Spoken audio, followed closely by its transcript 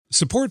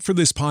Support for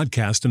this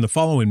podcast and the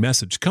following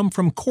message come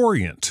from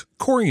Corient.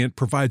 Corient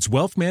provides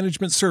wealth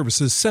management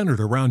services centered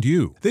around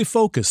you. They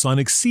focus on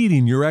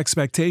exceeding your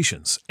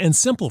expectations and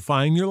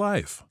simplifying your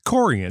life.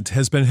 Corient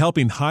has been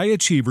helping high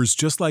achievers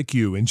just like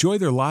you enjoy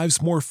their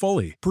lives more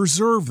fully,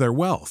 preserve their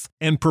wealth,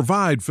 and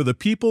provide for the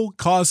people,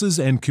 causes,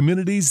 and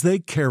communities they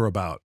care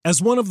about. As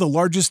one of the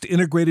largest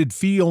integrated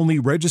fee-only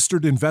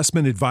registered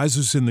investment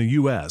advisors in the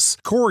U.S.,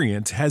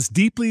 Corient has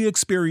deeply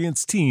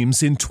experienced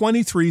teams in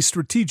 23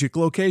 strategic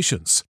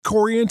locations.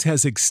 Corient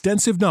has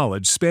extensive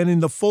knowledge spanning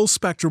the full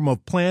spectrum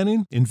of planning,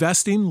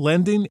 investing,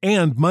 lending,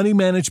 and money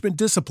management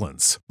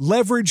disciplines.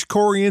 Leverage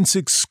Corient's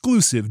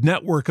exclusive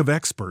network of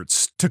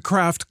experts to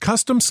craft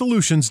custom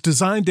solutions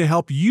designed to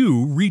help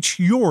you reach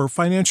your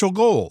financial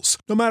goals,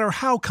 no matter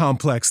how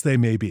complex they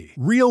may be.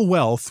 Real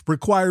wealth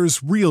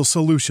requires real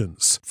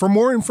solutions. For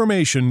more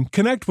information,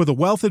 connect with a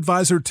wealth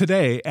advisor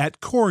today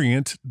at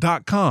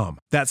Corient.com.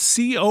 That's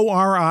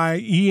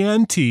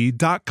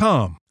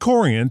Corient.com.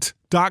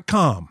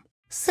 Corient.com.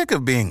 Sick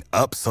of being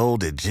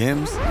upsold at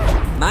gyms?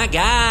 My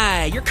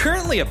guy, you're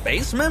currently a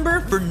base member?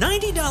 For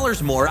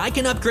 $90 more, I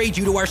can upgrade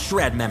you to our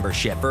Shred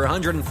membership. For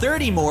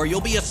 $130 more,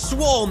 you'll be a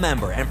Swole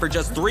member. And for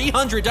just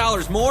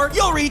 $300 more,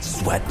 you'll reach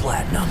Sweat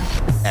Platinum.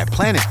 At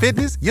Planet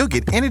Fitness, you'll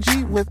get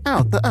energy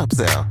without the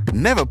upsell.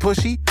 Never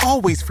pushy,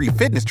 always free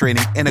fitness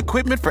training and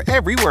equipment for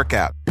every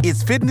workout.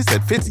 It's fitness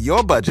that fits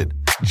your budget.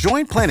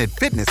 Join Planet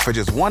Fitness for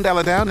just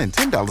 $1 down and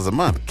 $10 a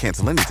month.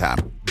 Cancel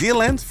anytime.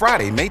 Deal ends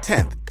Friday, May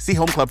 10th. See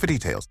Home Club for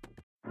details.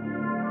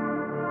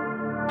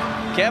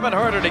 Kevin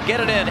Huerter to get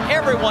it in.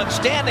 Everyone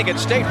standing at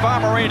State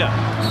Farm Arena.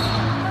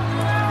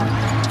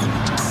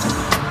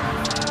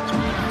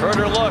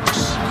 Huerter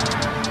looks.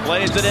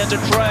 Plays it into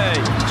Trey.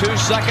 2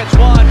 seconds,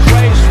 one.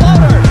 Trey's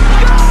floater. Good!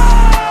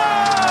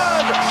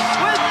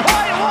 With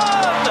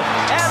 .1!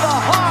 And the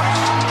Hawks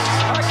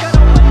are going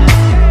to win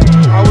this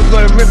game. I was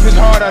going to rip his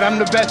heart out. I'm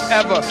the best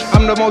ever.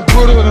 I'm the most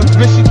brutal and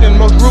vicious and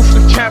most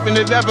ruthless champion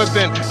there's ever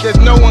been. There's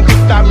no one can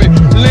stop me.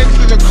 Lynch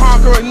is a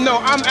conqueror. No,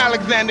 I'm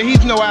Alexander.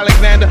 He's no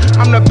Alexander.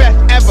 I'm the best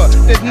ever.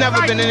 There's never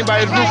been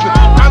anybody as ruthless.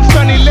 I'm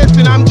Sonny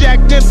Liston. I'm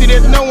Jack Dempsey.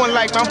 There's no one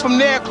like me. I'm from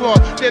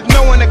Nairclaw. There's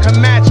no one that can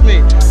match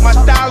me. My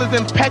style is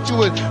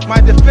impetuous.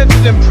 My defense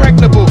is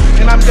impregnable.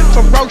 And I'm just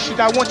ferocious.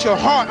 I want your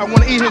heart. I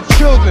want to eat his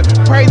children.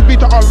 Praise be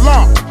to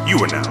Allah.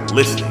 You are now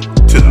listening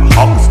to the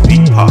Hawks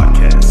Beat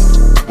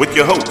Podcast with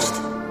your host,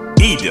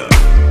 E-Dub.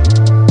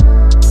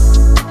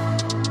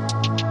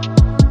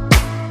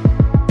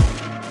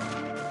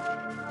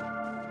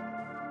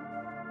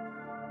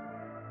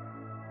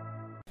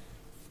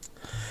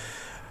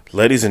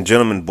 Ladies and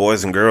gentlemen,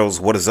 boys and girls,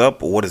 what is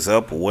up? What is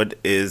up? What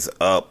is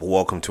up?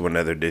 Welcome to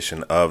another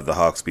edition of the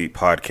Hawks Beat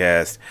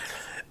Podcast,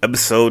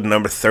 episode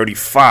number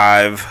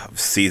 35 of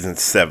season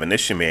 7.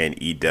 It's your man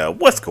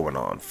E-Dub. What's going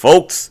on,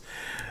 folks?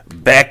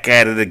 Back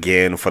at it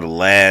again for the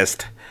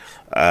last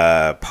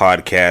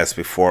podcast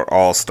before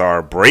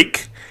All-Star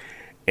break,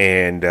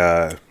 and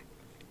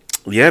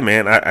yeah,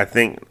 man, I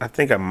think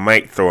I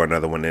might throw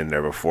another one in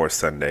there before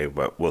Sunday,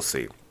 but we'll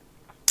see.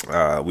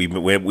 We've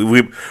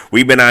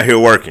been out here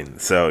working,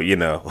 so you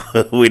know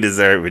we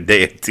deserve a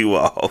day or two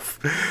off.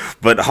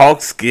 But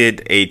Hawks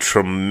get a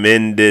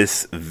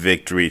tremendous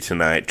victory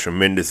tonight.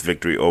 Tremendous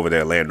victory over the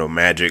Orlando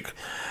Magic,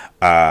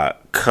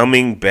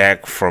 coming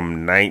back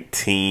from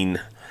 19.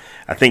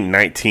 I think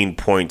 19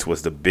 points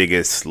was the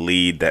biggest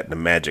lead that the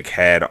Magic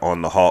had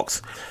on the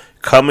Hawks.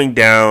 Coming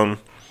down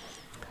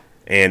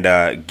and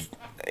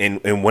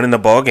winning the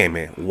ball game,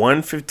 man,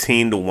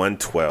 115 to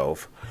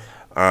 112.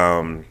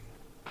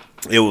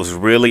 It was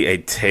really a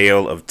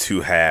tale of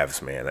two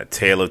halves, man. A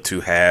tale of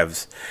two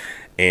halves.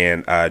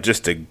 And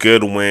just a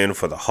good win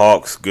for the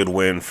Hawks. Good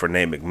win for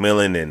Nate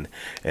McMillan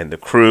and the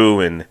crew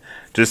and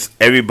just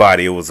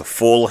everybody. It was a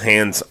full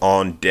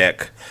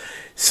hands-on-deck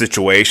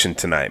situation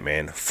tonight,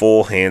 man.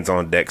 Full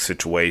hands-on-deck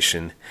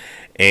situation.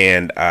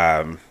 And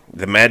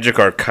the Magic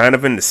are kind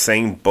of in the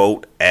same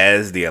boat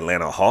as the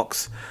Atlanta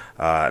Hawks.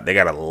 They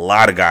got a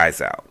lot of guys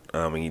out.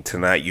 I mean,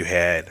 tonight you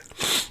had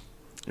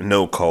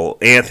no Cole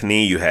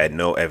Anthony, you had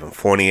no Evan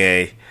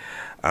Fournier.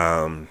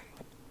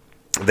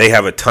 They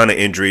have a ton of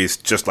injuries,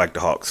 just like the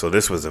Hawks. So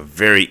this was a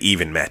very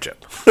even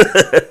matchup.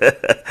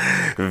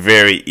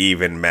 Very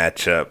even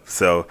matchup.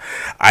 So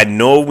I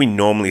know we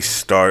normally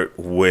start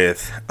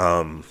with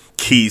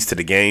keys to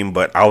the game,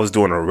 but I was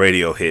doing a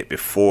radio hit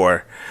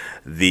before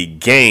the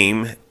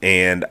game.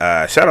 And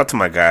shout out to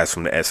my guys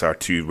from the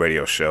SR2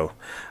 radio show.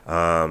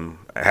 I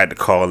had to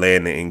call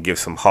in and give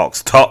some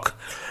Hawks talk.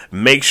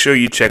 Make sure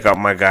you check out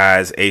my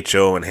guys,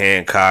 H.O. and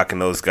Hancock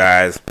and those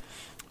guys,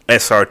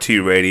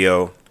 SRT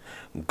Radio.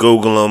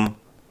 Google them,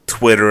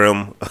 Twitter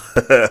them,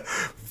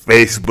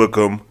 Facebook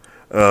them,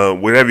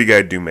 whatever you got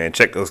to do, man.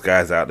 Check those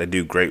guys out. They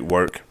do great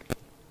work.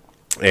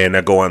 And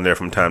I go on there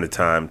from time to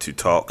time to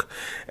talk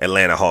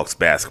Atlanta Hawks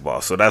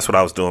basketball. So that's what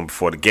I was doing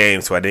before the game,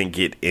 so I didn't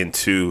get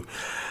into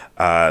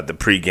the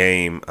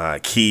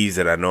pregame keys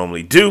that I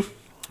normally do.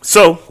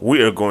 So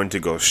we are going to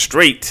go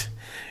straight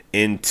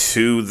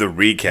into the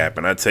recap.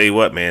 And I tell you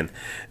what, man,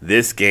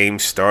 this game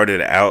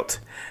started out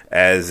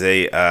as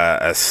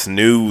a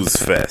snooze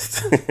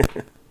fest.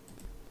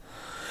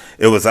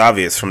 It was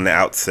obvious from the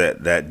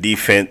outset that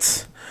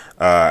defense,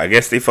 I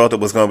guess they felt it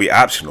was going to be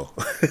optional.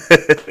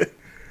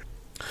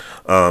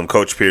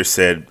 Coach Pierce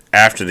said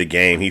after the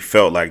game he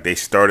felt like they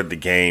started the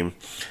game.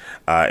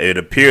 It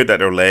appeared that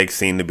their legs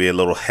seemed to be a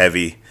little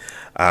heavy.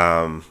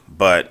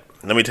 But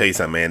let me tell you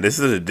something, man. This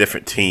is a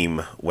different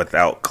team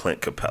without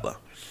Clint Capella.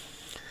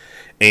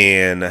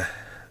 And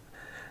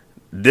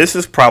this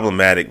is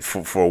problematic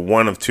for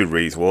one of two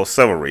reasons. Well,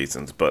 several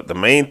reasons. But the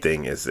main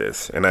thing is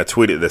this, and I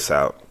tweeted this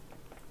out.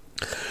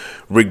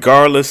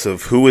 Regardless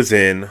of who is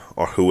in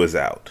or who is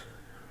out,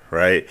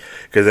 right?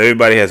 Because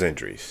everybody has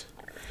injuries.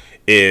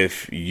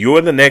 If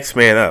you're the next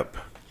man up,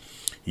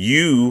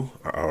 you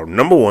are,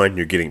 number one,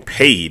 you're getting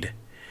paid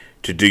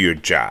to do your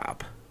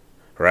job,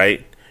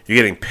 right? You're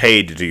getting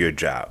paid to do your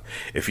job.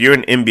 If you're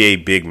an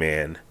NBA big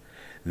man,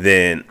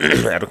 then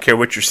I don't care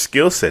what your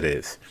skill set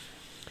is.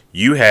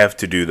 You have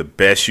to do the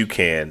best you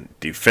can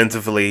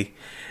defensively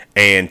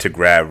and to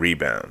grab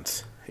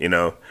rebounds. You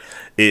know,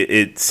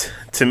 it's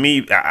to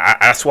me,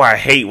 that's why I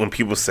hate when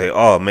people say,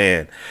 oh,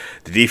 man,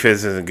 the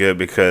defense isn't good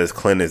because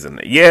Clint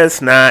isn't. Yeah,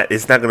 it's not.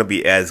 It's not going to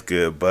be as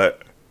good,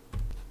 but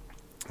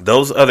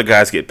those other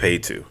guys get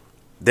paid too.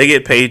 They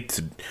get paid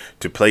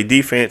to play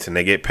defense, and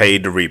they get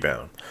paid to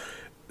rebound.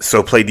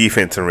 So play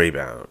defense and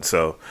rebound.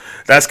 So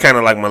that's kind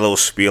of like my little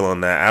spiel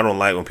on that. I don't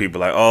like when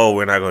people are like, oh,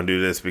 we're not going to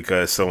do this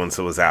because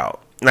so-and-so is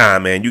out. Nah,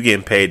 man, you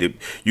getting paid.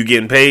 You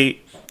getting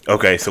paid?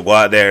 Okay, so go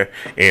out there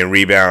and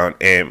rebound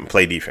and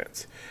play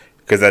defense.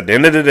 Because at the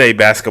end of the day,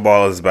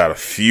 basketball is about a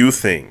few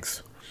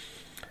things.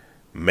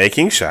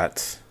 Making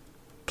shots,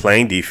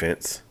 playing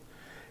defense,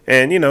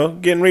 and, you know,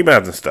 getting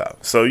rebounds and stuff.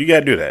 So you got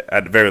to do that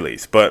at the very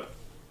least. But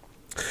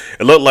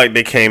it looked like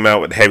they came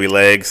out with heavy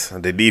legs.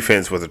 The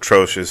defense was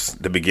atrocious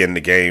to begin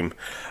the game,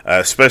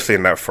 especially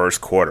in that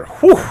first quarter.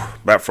 Whew,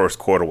 that first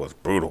quarter was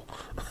brutal.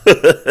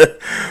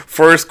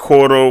 First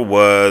quarter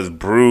was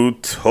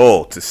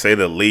brutal, to say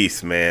the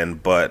least, man.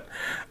 But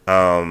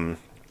I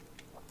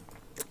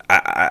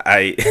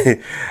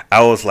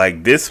was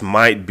like, this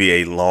might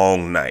be a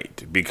long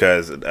night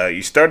because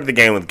you started the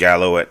game with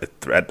Gallo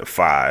at the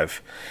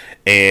 5.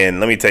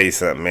 And let me tell you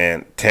something,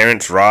 man.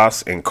 Terrence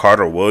Ross and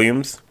Carter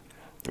Williams,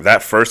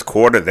 that first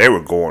quarter, they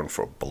were going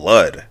for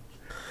blood.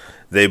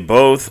 They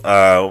both,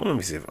 let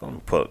me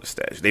pull up the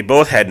stats. They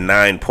both had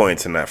 9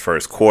 points in that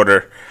first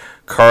quarter.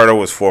 Carter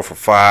was 4 for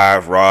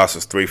 5. Ross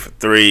was 3 for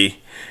 3.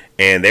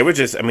 And they were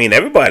just,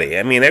 everybody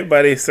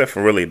except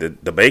for really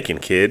the Bacon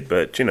kid.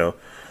 But, you know,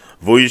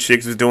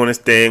 Vujicic was doing his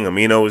thing.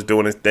 Amino was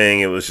doing his thing.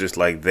 It was just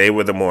like they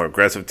were the more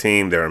aggressive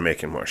team. They were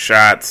making more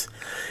shots.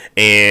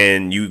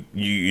 And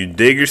you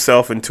dig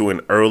yourself into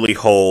an early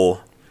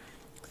hole,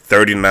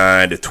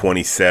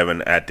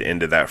 39-27 at the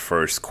end of that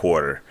first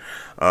quarter.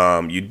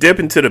 You dip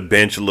into the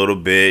bench a little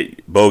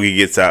bit. Bogey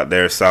gets out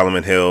there.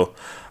 Solomon Hill,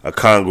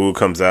 Okongwu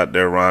comes out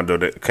there.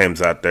 Rondo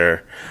comes out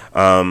there.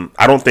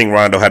 I don't think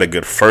Rondo had a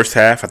good first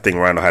half. I think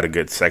Rondo had a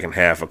good second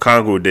half.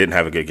 Okongwu didn't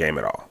have a good game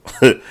at all.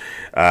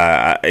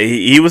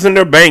 He was in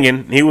there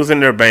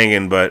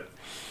banging. But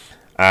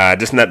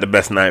just not the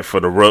best night for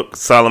the Rook.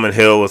 Solomon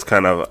Hill was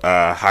kind of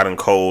hot and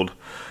cold.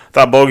 I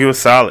thought Bogey was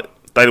solid.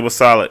 Thought he was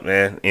solid,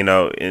 man. You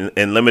know,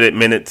 in limited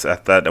minutes, I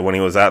thought that when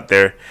he was out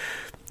there,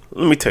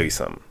 let me tell you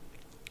something.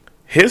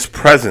 His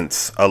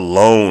presence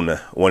alone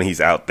when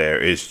he's out there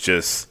is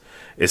just,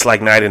 it's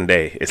like night and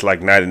day. It's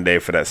like night and day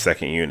for that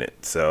second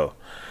unit. So,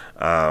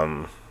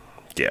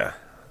 yeah.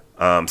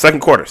 Second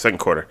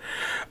quarter.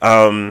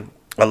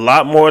 A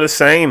lot more of the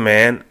same,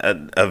 man.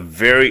 A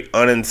very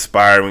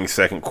uninspiring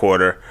second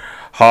quarter.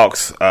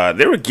 Hawks,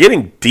 they were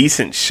getting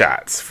decent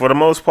shots for the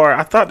most part.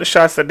 I thought the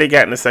shots that they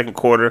got in the second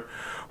quarter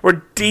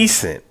were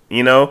decent,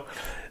 you know.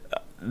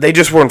 They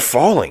just weren't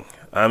falling.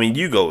 I mean,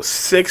 you go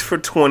 6 for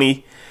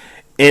 20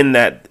 in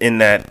that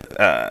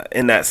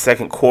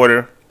second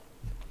quarter.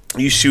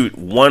 You shoot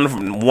one of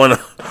 9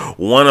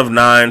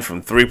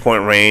 from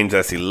 3-point range.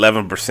 That's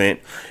 11%.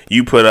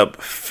 You put up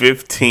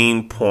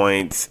 15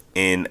 points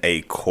in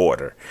a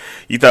quarter.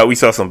 You thought we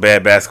saw some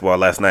bad basketball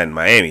last night in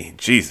Miami.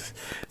 Jesus,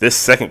 this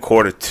second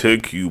quarter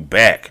took you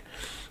back.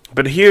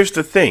 But here's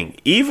the thing: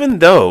 even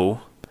though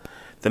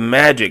the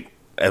Magic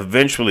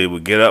eventually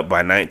would get up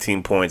by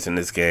 19 points in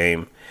this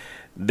game,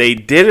 they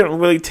didn't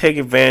really take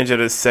advantage of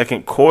the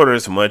second quarter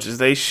as much as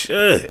they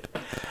should.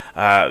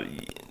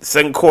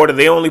 Second quarter,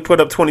 they only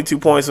put up 22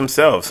 points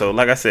themselves. So,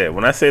 like I said,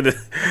 when I say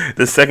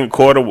the second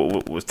quarter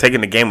was taking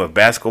the game of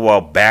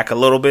basketball back a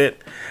little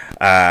bit,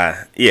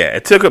 yeah,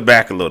 it took it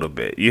back a little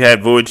bit. You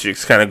had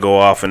Vujicic kind of go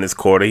off in this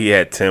quarter. He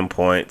had 10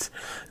 points.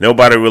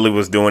 Nobody really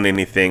was doing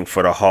anything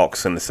for the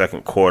Hawks in the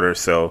second quarter.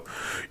 So,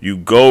 you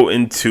go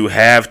into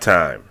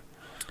halftime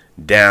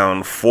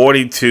down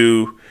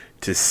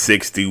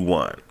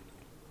 42-61.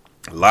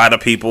 A lot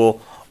of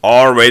people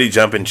already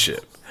jumping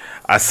ship.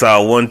 I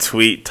saw one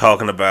tweet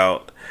talking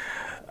about,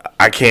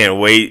 I can't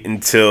wait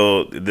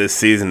until this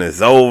season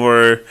is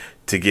over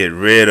to get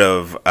rid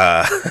of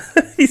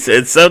He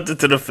said something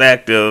to the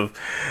fact of,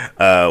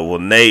 well,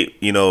 Nate,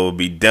 will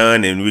be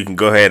done and we can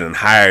go ahead and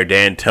hire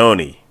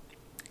D'Antoni.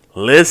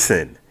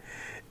 Listen,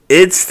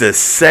 it's the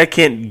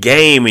second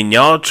game and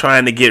y'all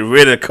trying to get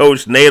rid of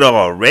Coach Nate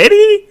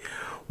already?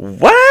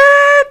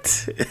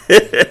 What?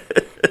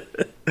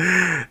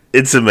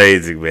 It's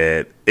amazing,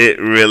 man. It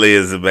really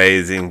is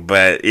amazing,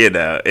 but,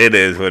 it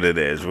is what it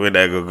is. We're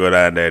not going to go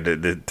down there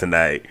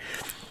tonight.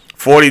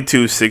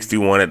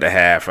 42-61 at the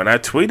half, and I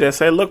tweeted, I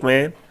said, look,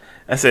 man,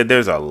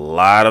 there's a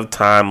lot of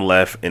time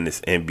left in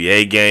this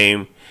NBA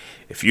game.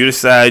 If you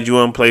decide you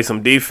want to play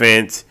some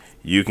defense,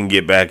 you can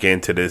get back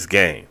into this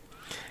game.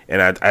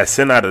 And I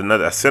sent out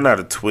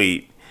a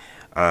tweet.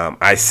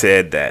 I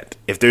said that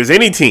if there's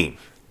any team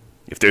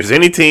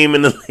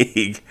in the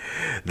league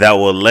that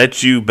will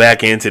let you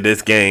back into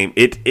this game,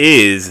 it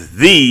is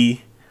the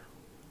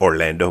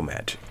Orlando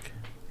Magic.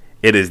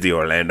 It is the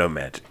Orlando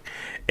Magic.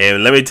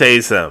 And let me tell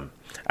you something.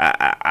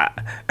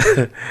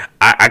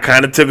 I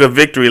kind of took a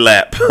victory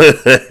lap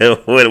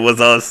when it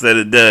was all said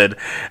and done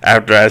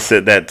after I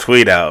sent that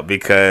tweet out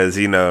because,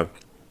 they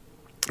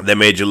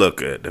made you look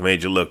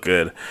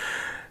good.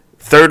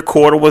 Third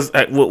quarter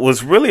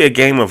was really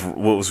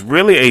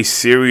a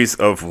series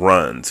of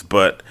runs,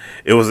 but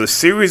it was a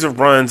series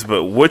of runs.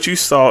 But what you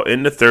saw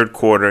in the third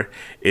quarter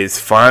is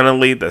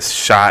finally the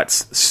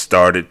shots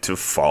started to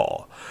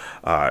fall.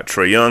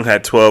 Trae Young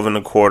had 12 in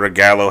the quarter.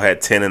 Gallo had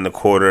 10 in the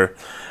quarter.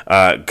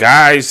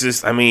 Guys,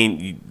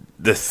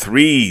 the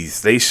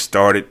threes, they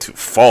started to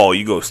fall.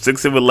 You go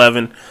 6 of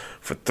 11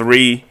 for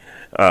three,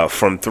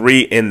 from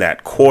three in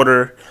that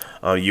quarter.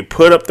 You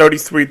put up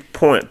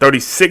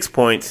 36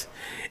 points,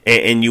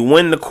 and you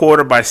win the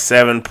quarter by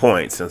 7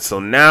 points. And so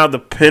now the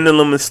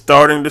pendulum is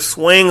starting to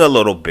swing a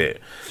little bit.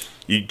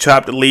 You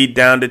chop the lead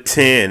down to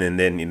 10, and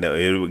then,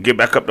 it would get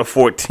back up to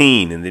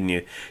 14, and then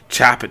you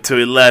chop it to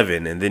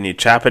 11, and then you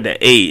chop it to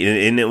 8.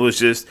 And it was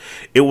just,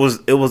 it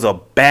was a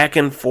back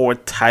and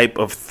forth type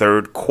of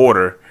third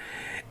quarter.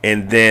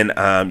 And then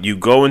you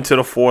go into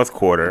the fourth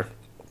quarter,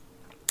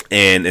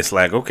 and it's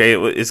like, okay,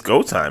 it's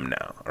go time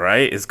now,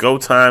 right? It's go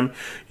time.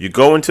 You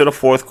go into the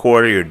fourth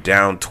quarter, you're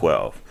down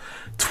 12.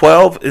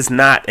 12 is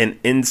not an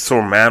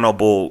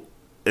insurmountable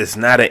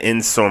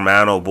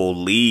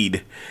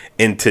lead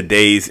in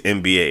today's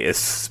NBA,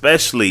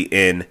 especially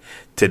in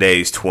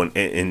today's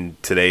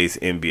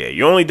NBA.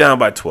 You're only down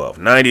by 12,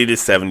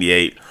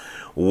 90-78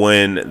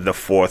 when the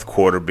fourth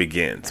quarter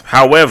begins.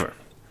 However,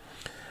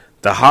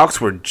 the Hawks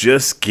were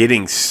just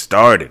getting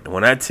started.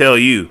 When I tell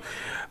you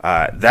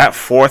that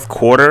fourth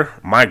quarter,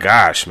 my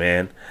gosh,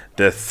 man,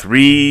 the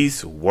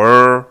threes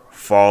were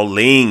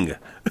falling.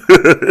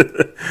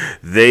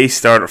 They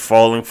started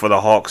falling for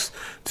the Hawks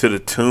to the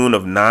tune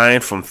of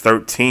 9 from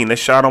 13. They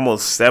shot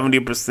almost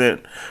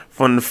 70%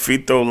 from the free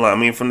throw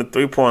line. From the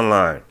 3-point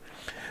line.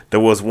 There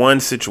was one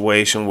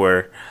situation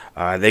where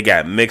they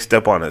got mixed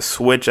up on a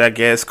switch, I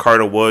guess.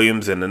 Carter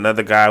Williams and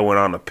another guy went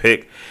on a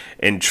pick,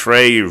 and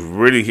Trae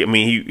really,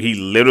 he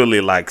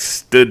literally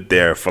stood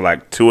there for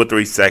 2 or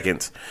 3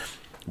 seconds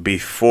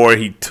before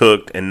he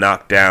took and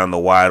knocked down the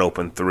wide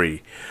open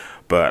three.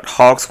 But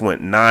Hawks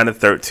went 9 of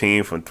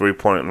 13 from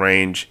 3-point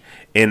range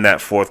in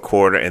that fourth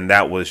quarter, and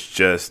that was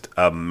just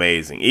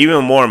amazing.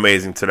 Even more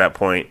amazing to that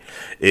point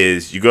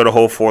is you go the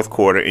whole fourth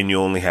quarter and you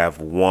only have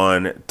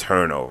one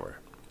turnover.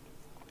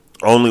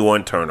 Only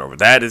one turnover.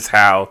 That is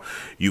how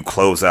you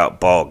close out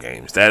ball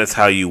games. That is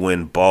how you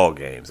win ball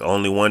games.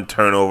 Only one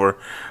turnover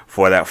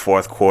for that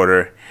fourth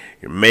quarter.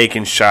 You're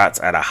making shots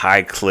at a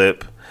high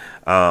clip.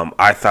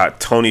 I thought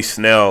Tony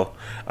Snell,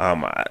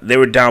 they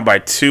were down by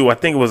 2. I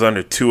think it was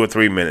under 2 or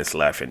 3 minutes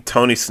left. And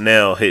Tony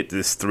Snell hit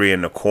this three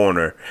in the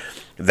corner.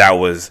 That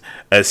was,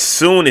 as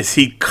soon as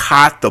he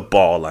caught the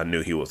ball, I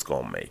knew he was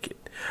going to make it.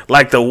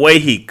 The way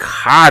he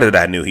caught it,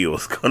 I knew he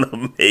was going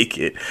to make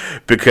it.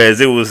 Because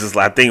it was just,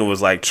 I think it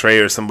was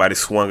Trae or somebody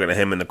swung it at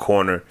him in the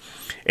corner.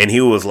 And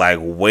he was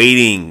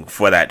waiting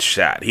for that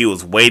shot. He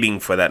was waiting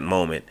for that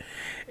moment.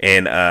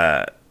 And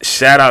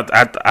shout out,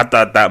 I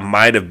thought that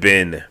might have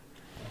been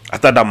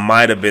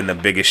the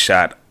biggest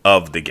shot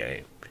of the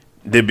game,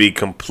 to be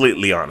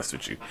completely honest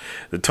with you.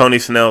 The Tony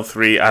Snell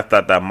three, I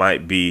thought that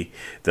might be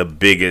the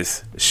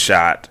biggest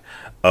shot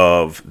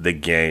of the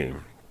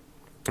game.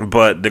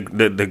 But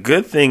the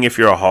good thing, if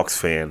you're a Hawks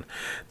fan,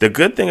 the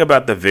good thing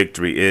about the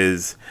victory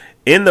is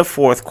in the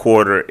fourth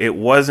quarter, it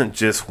wasn't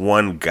just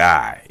one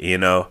guy,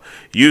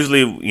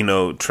 Usually,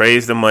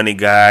 Trae's the money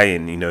guy,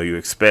 and, you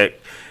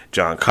expect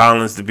John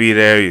Collins to be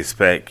there. You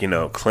expect,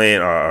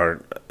 Clint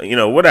or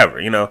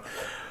whatever,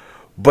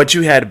 But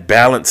you had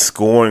balanced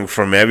scoring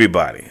from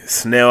everybody.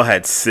 Snell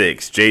had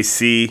 6.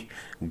 JC,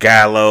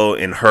 Gallo,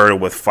 and Herter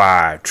with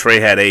 5. Trae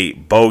had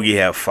 8. Bogey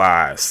had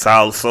 5.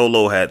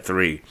 Solo had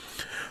 3.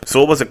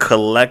 So it was a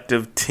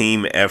collective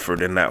team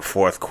effort in that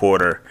fourth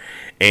quarter.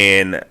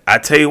 And I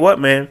tell you what,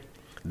 man,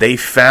 they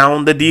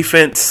found the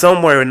defense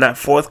somewhere in that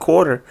fourth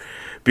quarter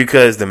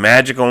because the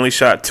Magic only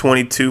shot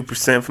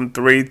 22% from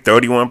 3,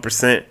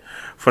 31%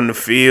 from the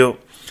field.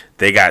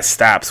 They got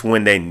stops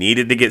when they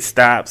needed to get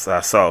stops. I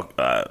saw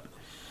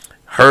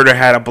Herter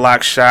had a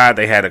block shot.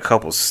 They had a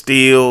couple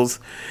steals.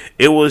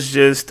 It was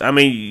just, I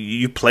mean,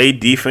 you play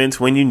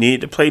defense when you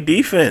need to play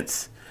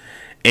defense.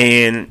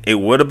 And it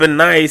would have been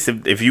nice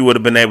if you would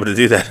have been able to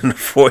do that in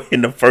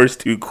the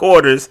first 2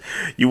 quarters.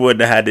 You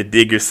wouldn't have had to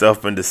dig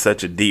yourself into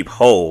such a deep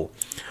hole.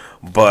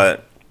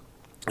 But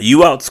you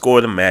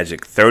outscore the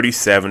Magic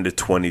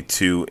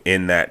 37-22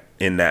 in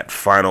that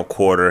final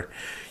quarter.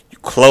 You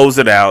close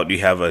it out. You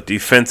have a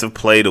defensive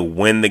play to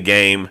win the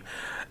game.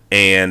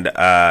 And,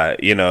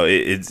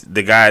 it's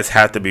the guys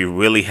have to be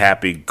really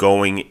happy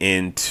going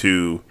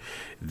into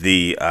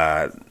the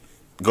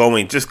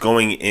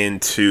going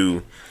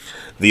into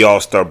the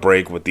All-Star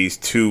break with these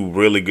 2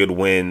 really good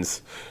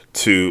wins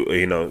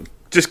to,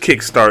 just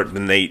kickstart the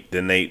Nate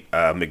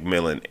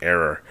McMillan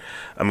error.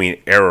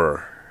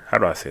 How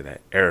do I say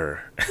that?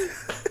 Error.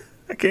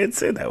 I can't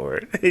say that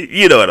word.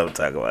 You know what I'm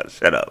talking about.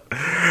 Shut up.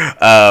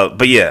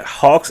 But yeah,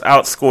 Hawks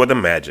outscore the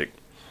Magic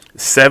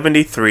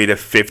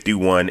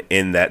 73-51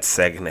 in that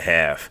second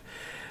half.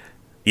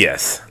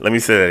 Yes, let me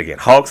say that again.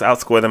 Hawks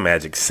outscore the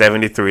Magic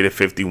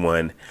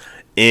 73-51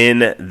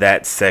 in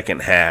that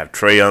second half.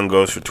 Trae Young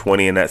goes for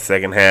 20 in that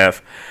second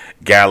half.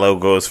 Gallo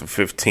goes for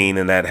 15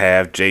 in that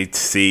half.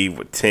 JC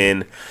with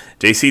 10.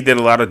 JC did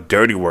a lot of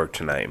dirty work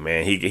tonight,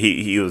 man.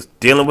 He was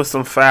dealing with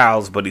some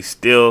fouls, but he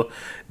still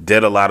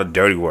did a lot of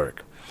dirty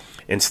work.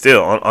 And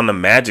still, on the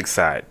Magic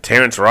side,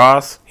 Terrence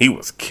Ross, he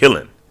was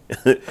killing.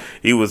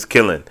 He was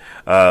killing.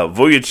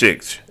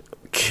 Vujacic,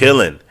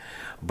 killing.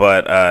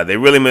 But they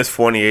really missed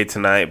 48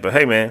 tonight. But,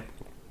 hey, man,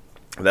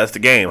 that's the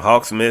game.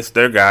 Hawks missed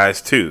their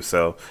guys, too.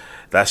 So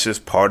that's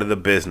just part of the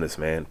business,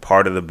 man.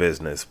 Part of the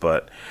business.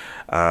 But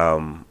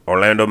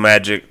Orlando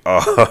Magic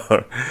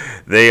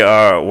they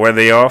are where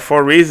they are for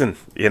a reason.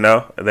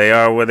 They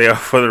are where they are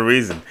for the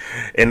reason.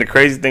 And the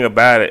crazy thing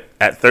about it,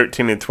 at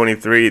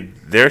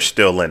 13-23, they're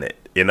still in it.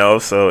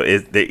 So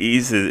the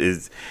East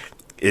is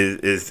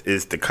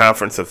the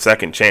conference of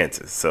second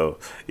chances. So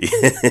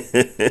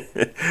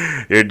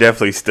you're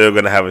definitely still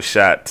going to have a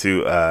shot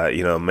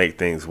to make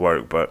things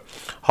work. But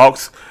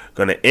Hawks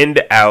going to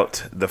end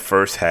out the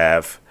first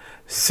half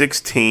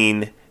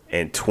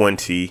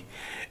 16-20.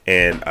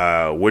 And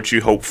what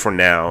you hope for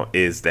now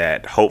is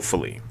that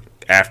hopefully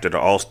after the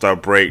All-Star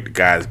break, the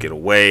guys get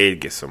away,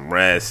 get some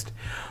rest.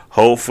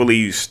 Hopefully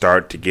you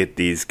start to get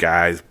these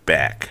guys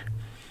back.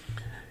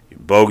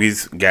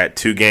 Bogey's got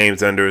 2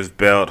 games under his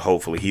belt.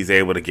 Hopefully he's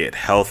able to get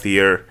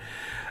healthier.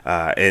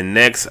 And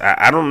next,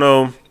 I don't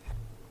know.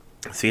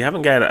 See, I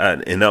haven't got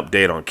an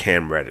update on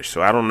Cam Reddish,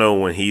 so I don't know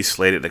when he's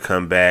slated to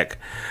come back.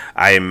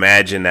 I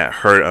imagine that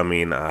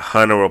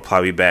Hunter will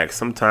probably be back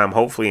sometime,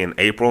 hopefully in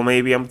April,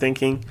 maybe, I'm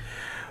thinking.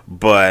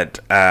 But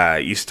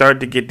you start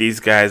to get these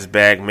guys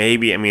back.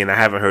 Maybe, I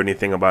haven't heard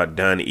anything about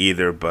Dunn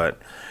either,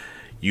 but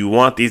you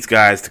want these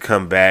guys to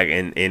come back.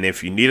 And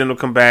if you need them to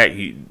come back,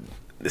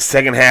 the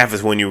second half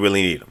is when you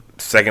really need them.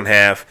 Second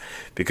half,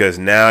 because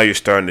now you're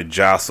starting to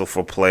jostle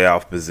for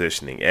playoff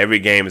positioning. Every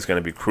game is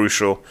going to be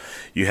crucial.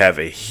 You have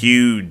a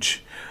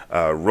huge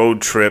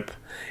road trip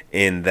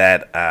in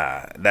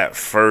that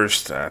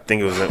first, I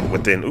think it was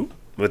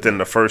within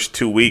the first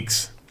 2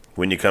 weeks.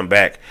 When you come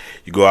back,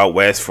 you go out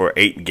west for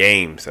 8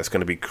 games. That's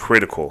going to be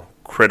critical.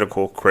 You're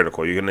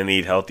going to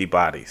need healthy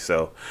bodies.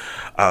 So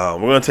we're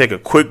going to take a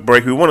quick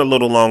break. We went a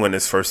little long on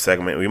this first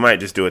segment. We might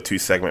just do a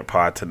 2-segment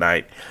pod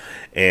tonight.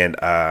 And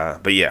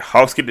but yeah,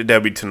 Hawks get the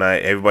W tonight.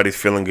 Everybody's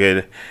feeling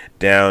good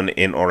down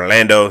in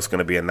Orlando. It's going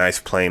to be a nice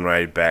plane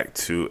ride back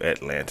to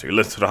Atlanta. You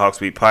listen to the Hawks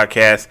Beat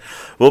podcast.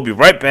 We'll be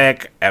right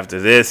back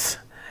after this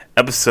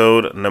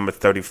episode number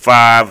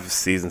 35 of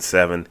season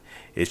 7.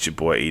 It's your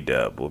boy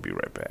E-Dub. We'll be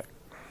right back.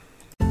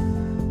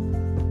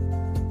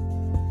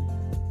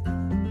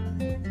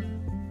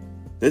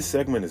 This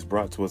segment is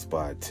brought to us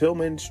by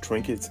Tillman's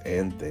Trinkets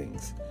and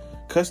Things.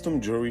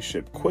 Custom jewelry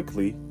shipped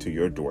quickly to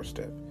your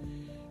doorstep.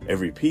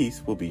 Every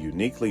piece will be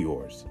uniquely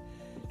yours.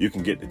 You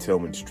can get the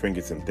Tillman's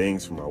Trinkets and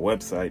Things from our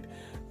website,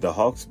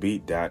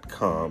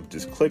 thehawksbeat.com.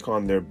 Just click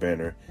on their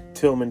banner,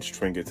 Tillman's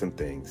Trinkets and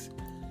Things.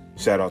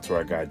 Shout out to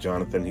our guy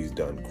Jonathan. He's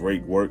done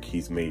great work.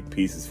 He's made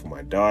pieces for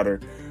my daughter,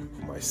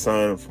 for my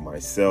son, for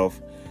myself.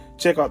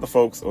 Check out the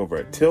folks over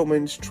at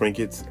Tillman's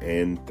Trinkets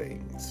and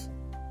Things.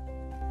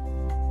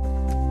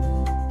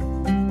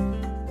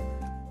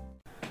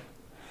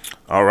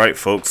 All right,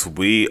 folks,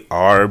 we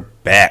are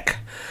back.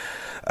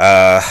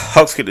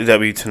 Hawks get the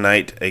W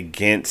tonight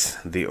against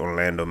the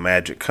Orlando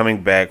Magic,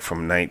 coming back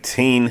from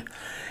 19.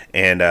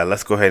 And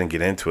let's go ahead and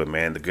get into it,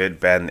 man. The good,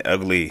 bad, and the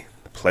ugly,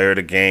 the player of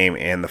the game,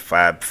 and the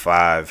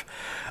 5-5.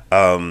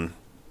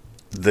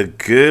 The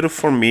good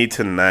for me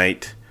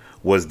tonight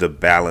was the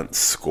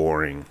balanced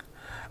scoring.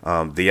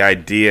 The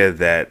idea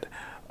that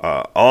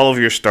all of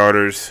your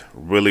starters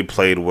really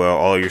played well.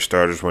 All of your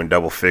starters were in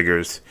double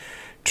figures.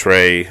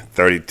 Trae,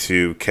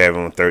 32,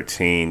 Kevin with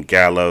 13,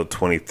 Gallo,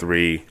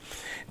 23,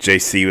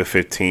 JC with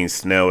 15,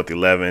 Snell with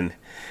 11,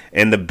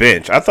 and the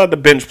bench. I thought the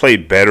bench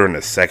played better in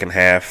the second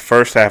half.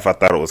 First half, I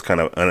thought it was kind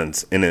of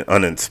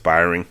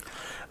uninspiring.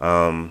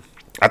 I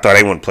thought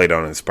anyone played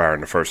uninspiring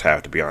in the first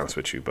half, to be honest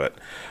with you. But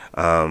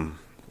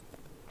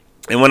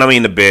And when I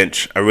mean the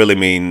bench, I really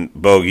mean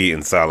Bogey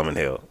and Solomon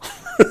Hill.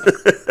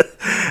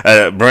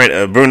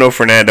 Bruno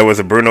Fernando was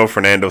a Bruno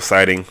Fernando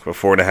sighting for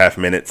 4.5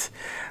 minutes.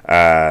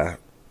 I'd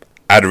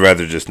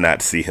rather just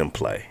not see him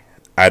play.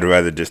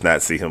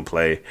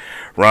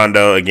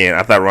 Rondo, again,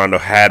 I thought Rondo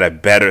had a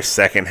better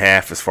second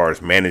half as far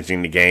as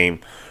managing the game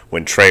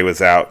when Trey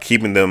was out,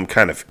 keeping them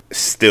kind of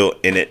still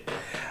in it.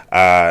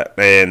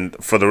 And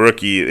for the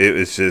rookie, it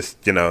was just,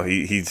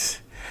 he's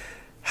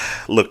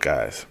 – look,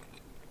 guys.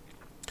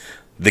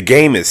 The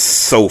game is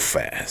so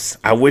fast.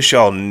 I wish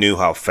y'all knew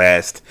how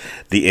fast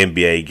the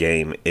NBA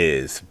game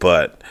is,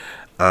 but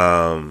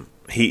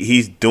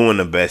he's doing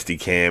the best he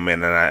can,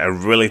 man. And I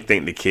really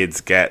think the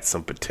kid's got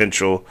some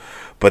potential,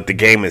 but the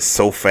game is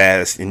so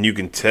fast, and you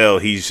can tell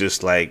he's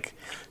just like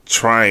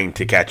trying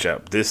to catch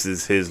up. This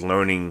is his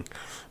learning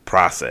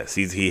process.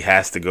 He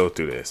has to go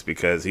through this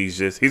because he's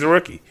a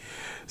rookie.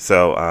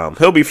 So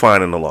he'll be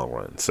fine in the long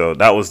run. So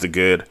that was the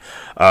good.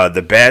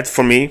 The bad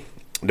for me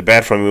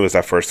was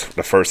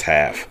the first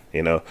half.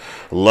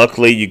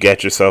 Luckily you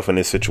got yourself in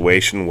a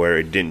situation where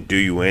it didn't do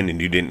you in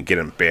and you didn't get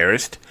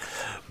embarrassed.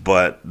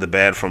 But the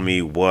bad for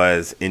me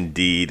was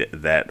indeed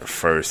that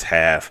first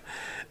half.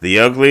 The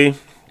ugly,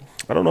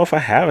 I don't know if I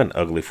have an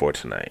ugly for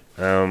tonight.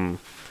 I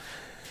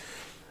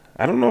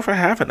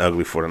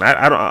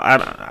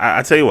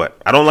tell you what,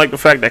 I don't like the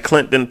fact that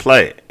Clint didn't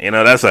play.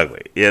 That's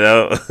ugly.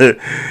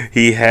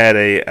 He had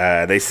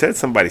they said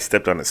somebody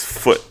stepped on his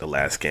foot the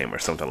last game or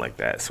something like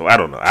that. So I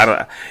don't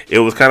know. It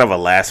was kind of a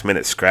last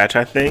minute scratch,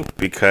 I think,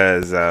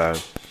 because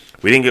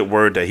we didn't get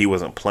word that he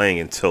wasn't playing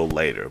until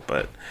later.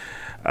 But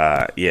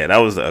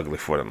that was the ugly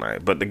for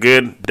tonight. But the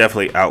good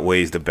definitely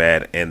outweighs the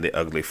bad and the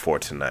ugly for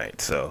tonight.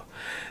 So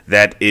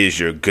that is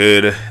your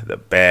good, the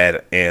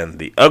bad, and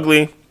the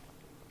ugly.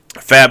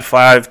 Fab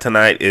 5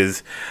 tonight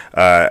is,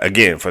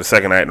 again, for the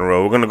second night in a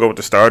row, we're going to go with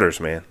the starters,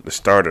 man. The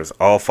starters.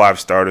 All 5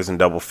 starters in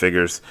double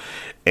figures.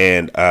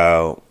 And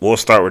we'll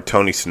start with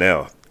Tony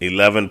Snell.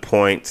 11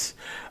 points,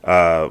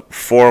 4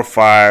 or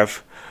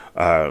 5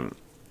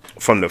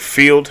 from the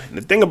field.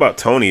 The thing about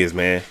Tony is,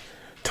 man,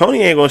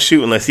 Tony ain't going to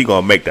shoot unless he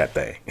going to make that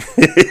thing.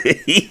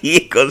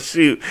 He ain't going to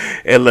shoot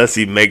unless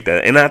he make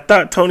that. And I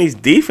thought Tony's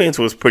defense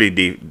was pretty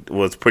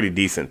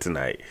decent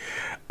tonight.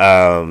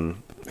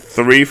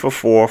 3 for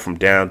 4 from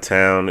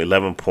downtown,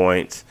 11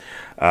 points.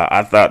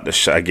 I thought the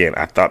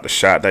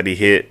shot that he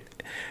hit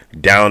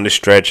down the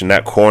stretch in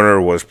that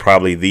corner was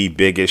probably the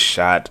biggest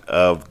shot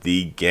of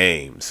the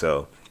game.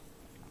 So,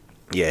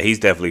 yeah, he's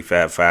definitely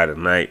Fab 5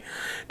 tonight.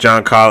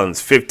 John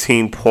Collins,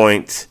 15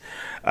 points,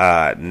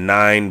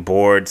 9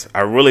 boards.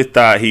 I really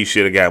thought he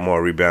should have got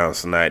more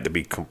rebounds tonight, to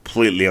be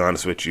completely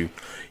honest with you.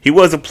 He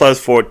was a plus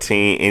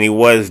 14, and he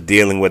was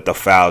dealing with the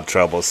foul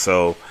trouble,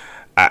 so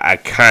I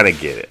kind of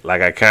get it.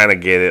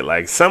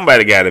 Like,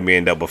 somebody got to be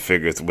in double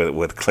figures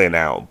with Clint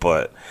out,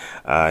 but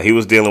he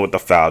was dealing with the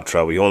foul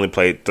trouble. He only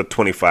played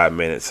 25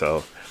 minutes,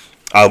 so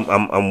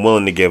I'm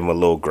willing to give him a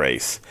little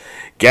grace.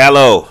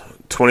 Gallo,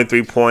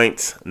 23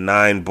 points,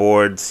 9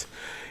 boards.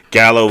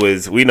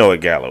 We know what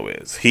Gallo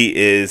is. He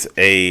is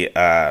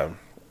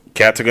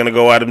cats are going to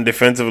go at him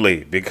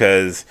defensively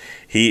because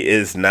he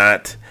is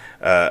not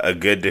a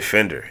good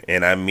defender,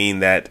 and I mean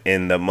that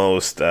in the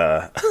most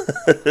I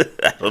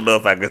don't know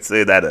if I could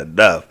say that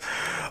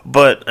enough,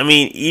 but I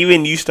mean,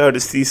 even you start to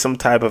see some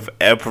type of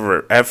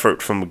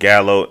effort from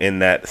Gallo in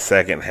that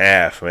second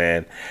half,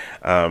 man.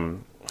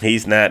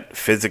 He's not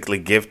physically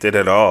gifted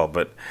at all,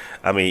 but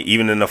I mean,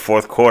 even in the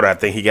fourth quarter, I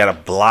think he got a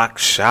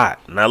blocked shot.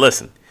 Now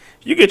listen,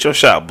 if you get your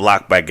shot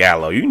blocked by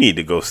Gallo, you need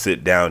to go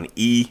sit down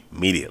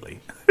immediately.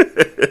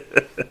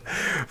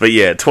 But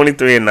yeah,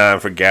 23 and 9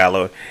 for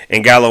Gallo,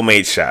 and Gallo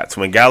made shots.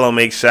 When Gallo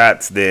makes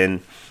shots,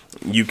 then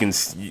you can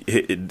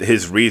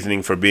his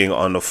reasoning for being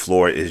on the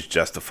floor is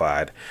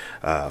justified.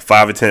 5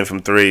 of 10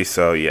 from 3,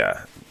 so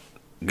yeah,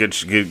 good,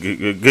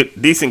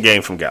 decent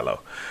game from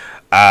Gallo.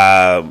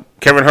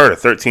 Kevin Huerter,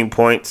 13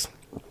 points.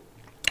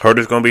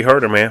 Huerter's gonna be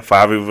Huerter, man.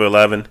 5 of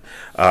 11.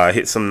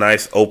 Hit some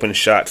nice open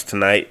shots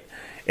tonight,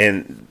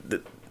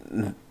 and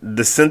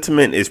the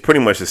sentiment is pretty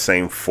much the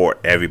same for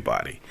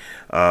everybody.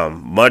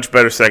 Much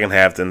better second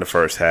half than the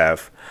first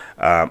half.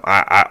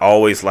 I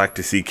always like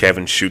to see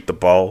Kevin shoot the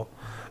ball,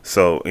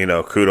 so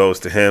kudos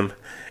to him.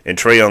 And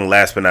Trae Young,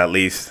 last but not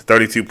least,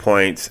 32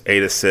 points,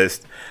 8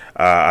 assists.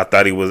 I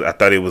thought he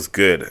was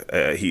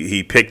good.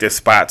 He picked his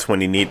spots when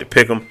he needed to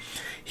pick them.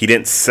 He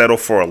didn't settle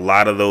for a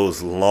lot of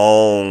those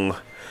long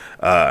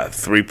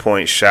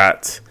 3-point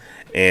shots,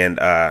 and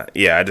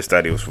I just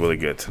thought he was really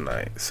good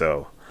tonight.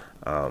 So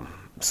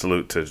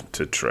salute to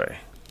Trae.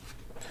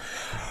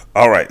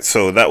 All right,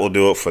 so that will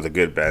do it for the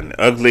good, bad, and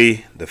the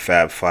ugly, the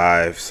Fab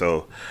 5.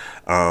 So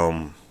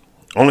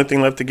only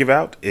thing left to give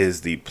out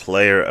is the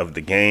player of the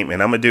game,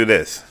 and I'm going to do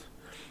this.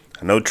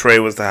 I know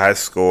Trae was the high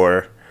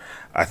scorer.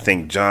 I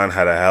think John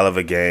had a hell of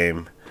a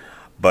game,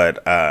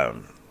 but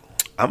I'm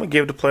going to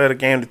give the player of the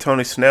game to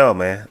Tony Snell,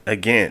 man.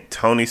 Again,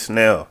 Tony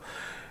Snell.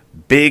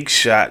 Big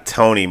shot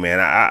Tony,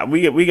 man.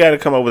 We got to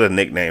come up with a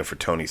nickname for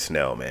Tony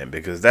Snell, man,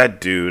 because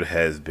that dude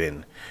has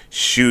been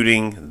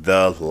shooting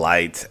the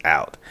lights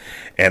out.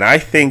 And I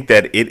think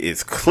that it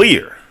is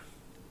clear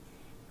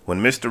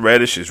when Mr.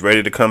 Reddish is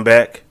ready to come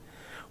back,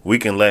 we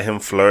can let him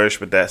flourish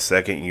with that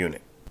second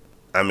unit.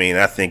 I mean,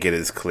 I think it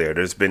is clear.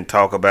 There's been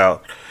talk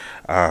about,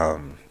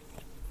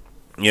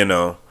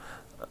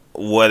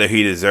 whether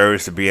he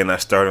deserves to be in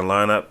that starting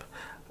lineup.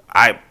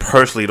 I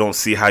personally don't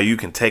see how you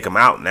can take him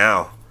out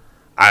now.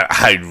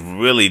 I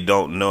really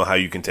don't know how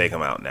you can take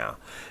him out now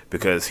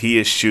because he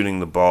is shooting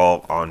the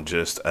ball on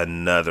just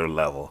another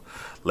level.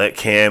 Let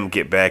Cam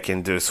get back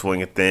into the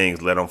swing of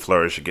things. Let him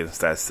flourish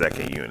against that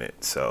second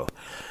unit. So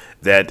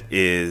that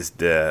is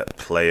the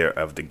player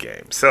of the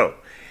game. So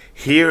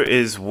here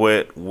is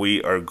what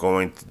we are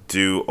going to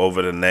do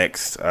over the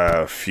next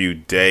few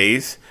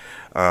days.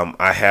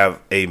 I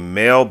have a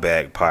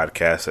mailbag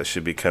podcast that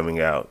should be coming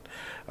out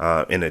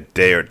in a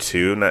day or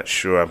two. Not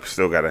sure. I'm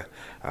still got to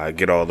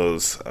get all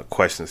those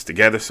questions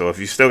together. So if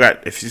you still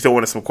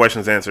wanted some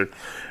questions answered,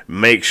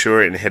 make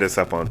sure and hit us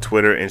up on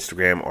Twitter,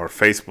 Instagram, or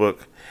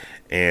Facebook,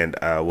 and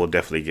we'll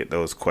definitely get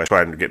those questions.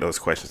 Trying to get those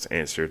questions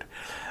answered.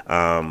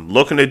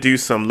 Looking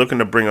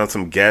to bring on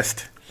some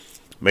guests,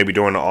 maybe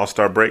during the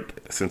All-Star break,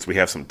 since we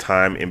have some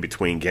time in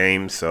between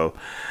games. So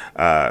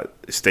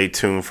stay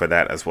tuned for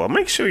that as well.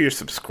 Make sure you're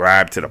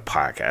subscribed to the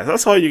podcast.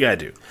 That's all you got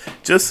to do.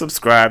 Just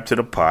subscribe to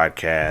the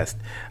podcast.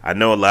 I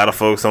know a lot of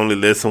folks only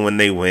listen when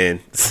they win.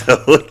 So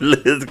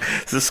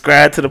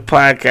subscribe to the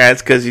podcast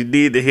because you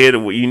need to hear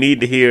what you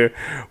need to hear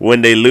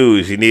when they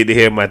lose. You need to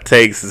hear my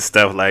takes and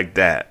stuff like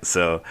that.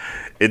 So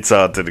it's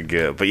all to the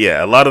good. But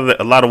yeah, a lot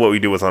of what we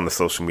do is on the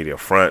social media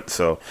front.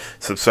 So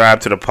subscribe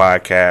to the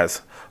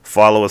podcast.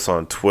 Follow us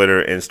on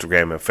Twitter,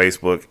 Instagram, and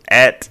Facebook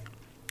at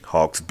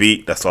Hawks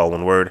Beat. That's all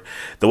one word.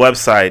 The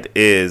website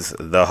is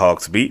The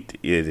Hawks Beat.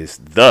 It is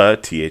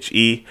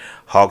the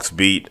Hawks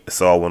Beat.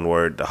 It's all one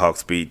word.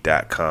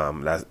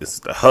 TheHawksBeat.com. It's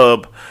the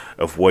hub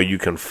of where you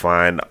can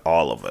find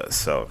all of us.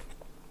 So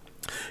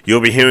you'll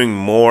be hearing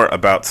more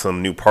about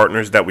some new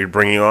partners that we're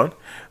bringing on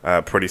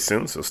pretty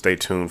soon. So stay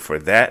tuned for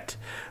that.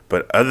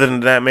 But other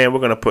than that, man, we're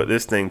going to put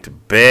this thing to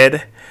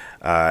bed.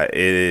 It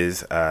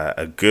is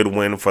a good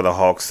win for the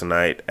Hawks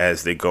tonight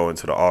as they go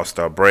into the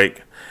All-Star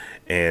break.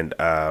 And,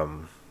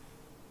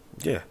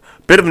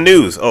 bit of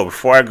news. Oh,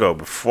 before I go,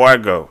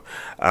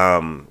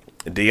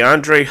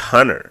 DeAndre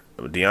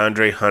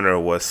Hunter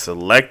was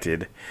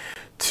selected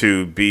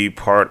to be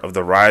part of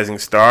the Rising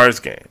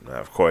Stars game. Now,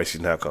 of course,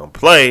 he's not going to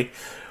play,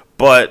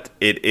 but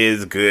it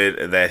is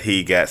good that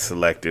he got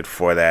selected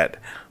for that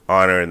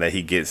honor and that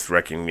he gets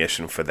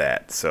recognition for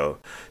that. So,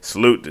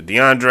 salute to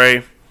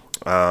DeAndre.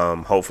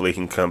 Hopefully he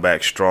can come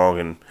back strong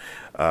and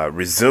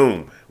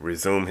resume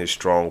his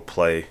strong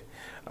play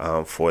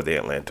for the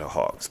Atlanta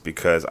Hawks,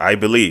 because I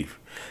believe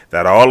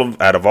that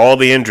out of all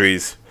the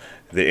injuries,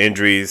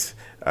 the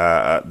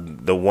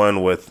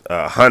one with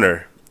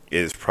Hunter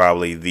is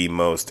probably the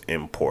most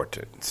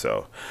important.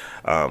 So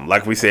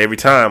like we say every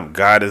time,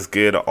 God is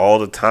good all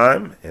the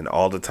time, and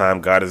all the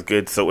time God is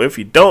good. So if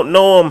you don't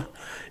know him,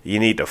 you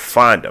need to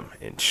find him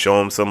and show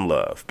him some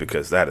love,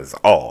 because that is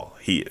all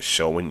he is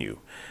showing you.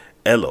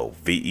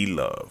 LOVE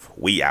love.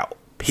 We out.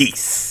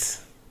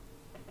 Peace.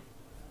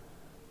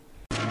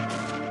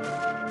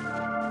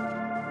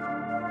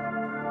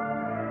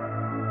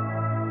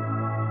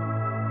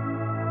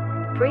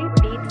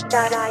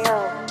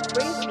 Freebeats.io.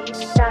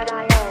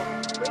 Freebeats.io.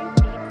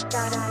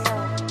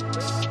 Freebeats.io.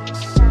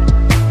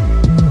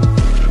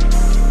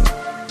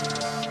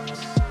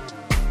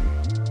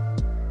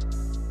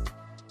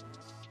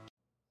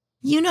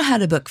 You know how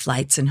to book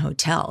flights and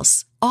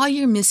hotels. All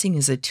you're missing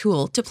is a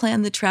tool to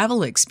plan the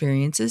travel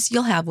experiences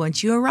you'll have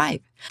once you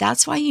arrive.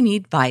 That's why you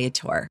need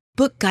Viator.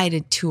 Book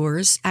guided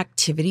tours,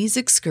 activities,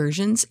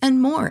 excursions,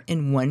 and more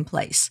in one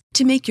place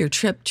to make your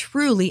trip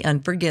truly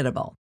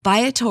unforgettable.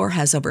 Viator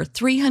has over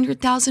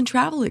 300,000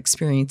 travel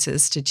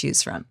experiences to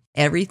choose from.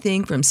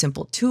 Everything from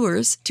simple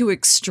tours to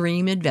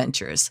extreme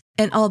adventures,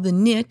 and all the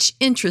niche,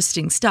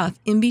 interesting stuff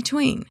in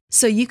between.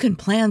 So you can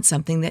plan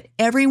something that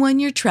everyone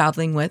you're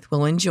traveling with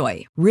will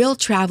enjoy. Real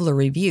traveler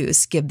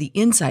reviews give the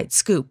inside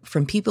scoop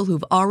from people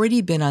who've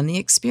already been on the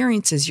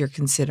experiences you're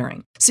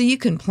considering. So you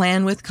can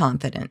plan with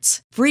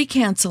confidence. Free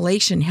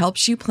cancellation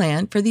helps you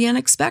plan for the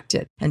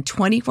unexpected. And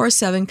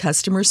 24/7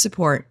 customer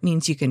support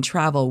means you can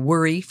travel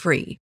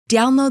worry-free.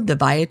 Download the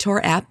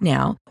Viator app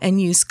now and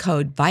use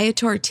code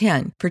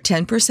Viator10 for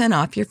 10%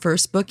 off your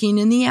first booking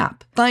in the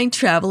app. Find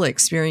travel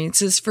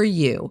experiences for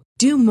you.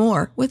 Do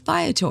more with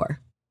Viator.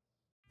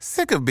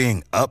 Sick of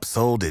being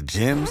upsold at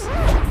gyms?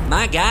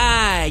 My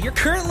guy, you're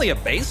currently a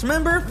base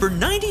member? For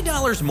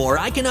 $90 more,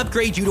 I can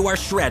upgrade you to our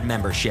Shred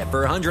membership.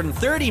 For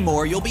 $130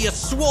 more, you'll be a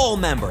Swole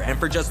member. And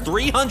for just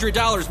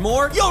 $300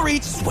 more, you'll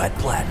reach Sweat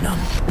Platinum.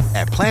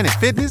 At Planet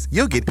Fitness,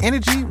 you'll get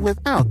energy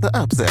without the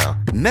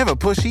upsell. Never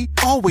pushy,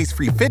 always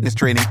free fitness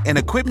training and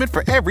equipment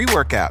for every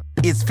workout.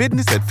 It's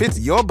fitness that fits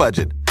your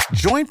budget.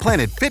 Join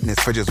Planet Fitness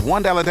for just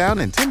 $1 down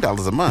and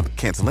 $10 a month.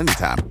 Cancel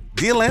anytime.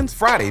 Deal ends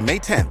Friday, May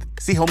 10th.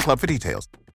 See Home Club for details.